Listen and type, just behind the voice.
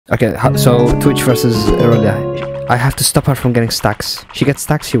Okay, so Twitch versus Aurelia. I have to stop her from getting stacks. She gets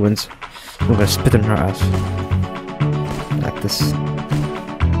stacks, she wins. I'm gonna spit in her ass. Like this.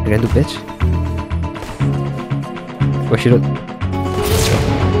 You gonna do, bitch? What she do?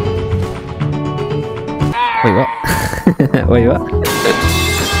 Wait, what? Wait, what?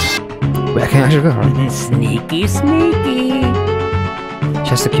 Wait, I can actually go her. Sneaky, sneaky. She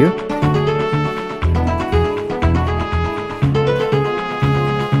has the Q?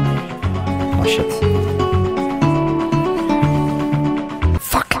 Oh shit.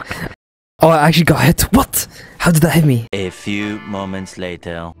 Fuck! Oh, I actually got hit. What? How did that hit me? A few moments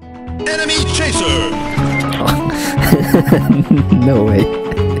later. Enemy chaser! No way.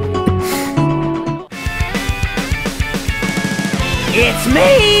 It's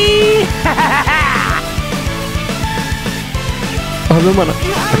me! Oh no man.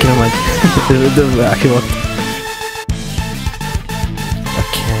 Okay, never mind. Actually what?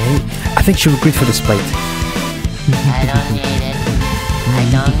 Okay. I think she will greet for this plate. I don't need it. I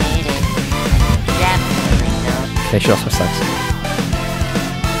don't need it. Definitely no. Okay, she also sucks.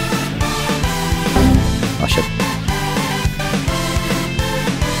 Oh shit.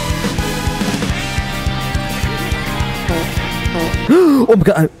 Oh my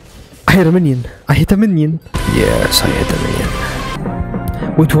god, I hit a minion. I hit a minion. Yes, I hit a minion.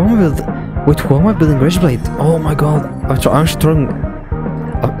 Wait, who am I building Rage Blade? Oh my god, I'm actually throwing...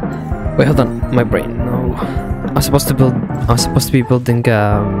 wait, hold on, my brain, no. I'm supposed to be building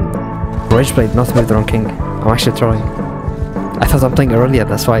Rage Blade, not with the wrong king. I'm actually throwing. I thought I'm playing earlier,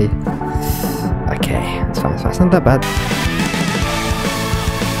 that's why. Okay, it's fine, it's not that bad.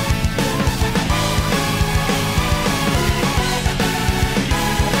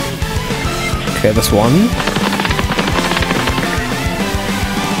 Okay, that's one.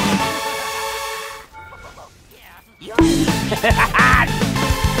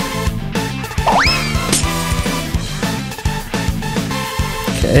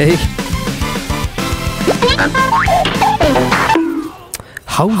 Okay.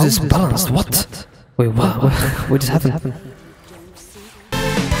 How is this balanced? What? Wait, what just happened?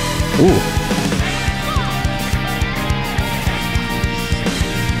 Ooh.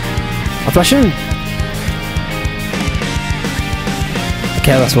 I'm flashing.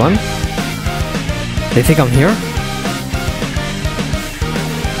 Okay, that's one. They think I'm here?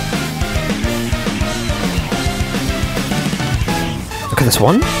 Okay, that's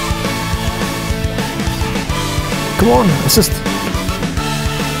one. Come on, assist.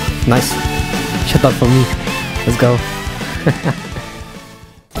 Nice. Shut up for me. Let's go.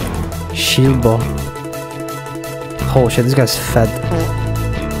 Shield ball. Oh shit, this guy's fed.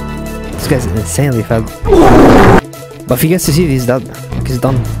 This guy's insanely fed. But if he gets to see these, he's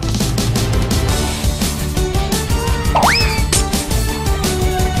done.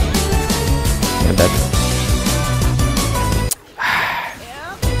 I'm dead.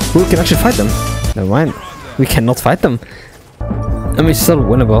 We can actually fight them. Never mind. We cannot fight them. I mean, it's still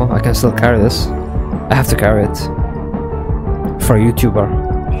winnable. I can still carry this. I have to carry it. For a YouTuber.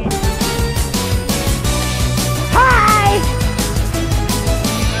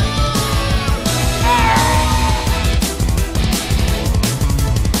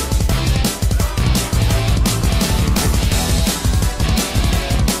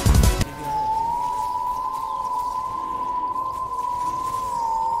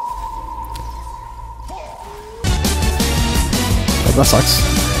 That sucks.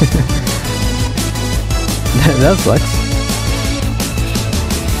 That sucks.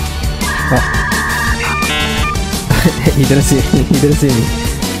 Oh. He didn't see me.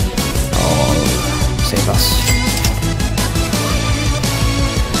 Oh, save us.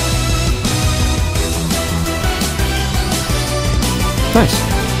 Nice.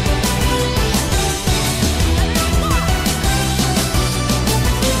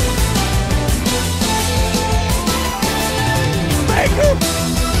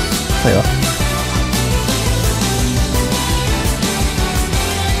 There you go.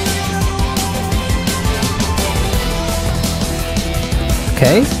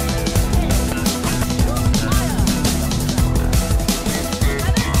 Okay.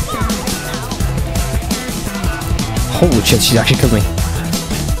 Holy shit, she actually killed me.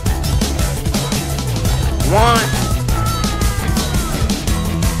 One.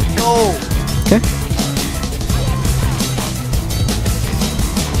 Go. Okay.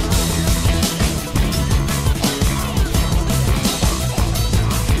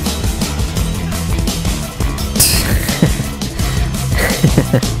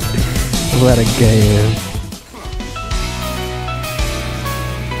 What a game.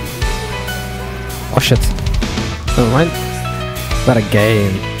 Oh shit. Never mind. What a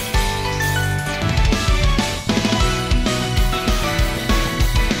game.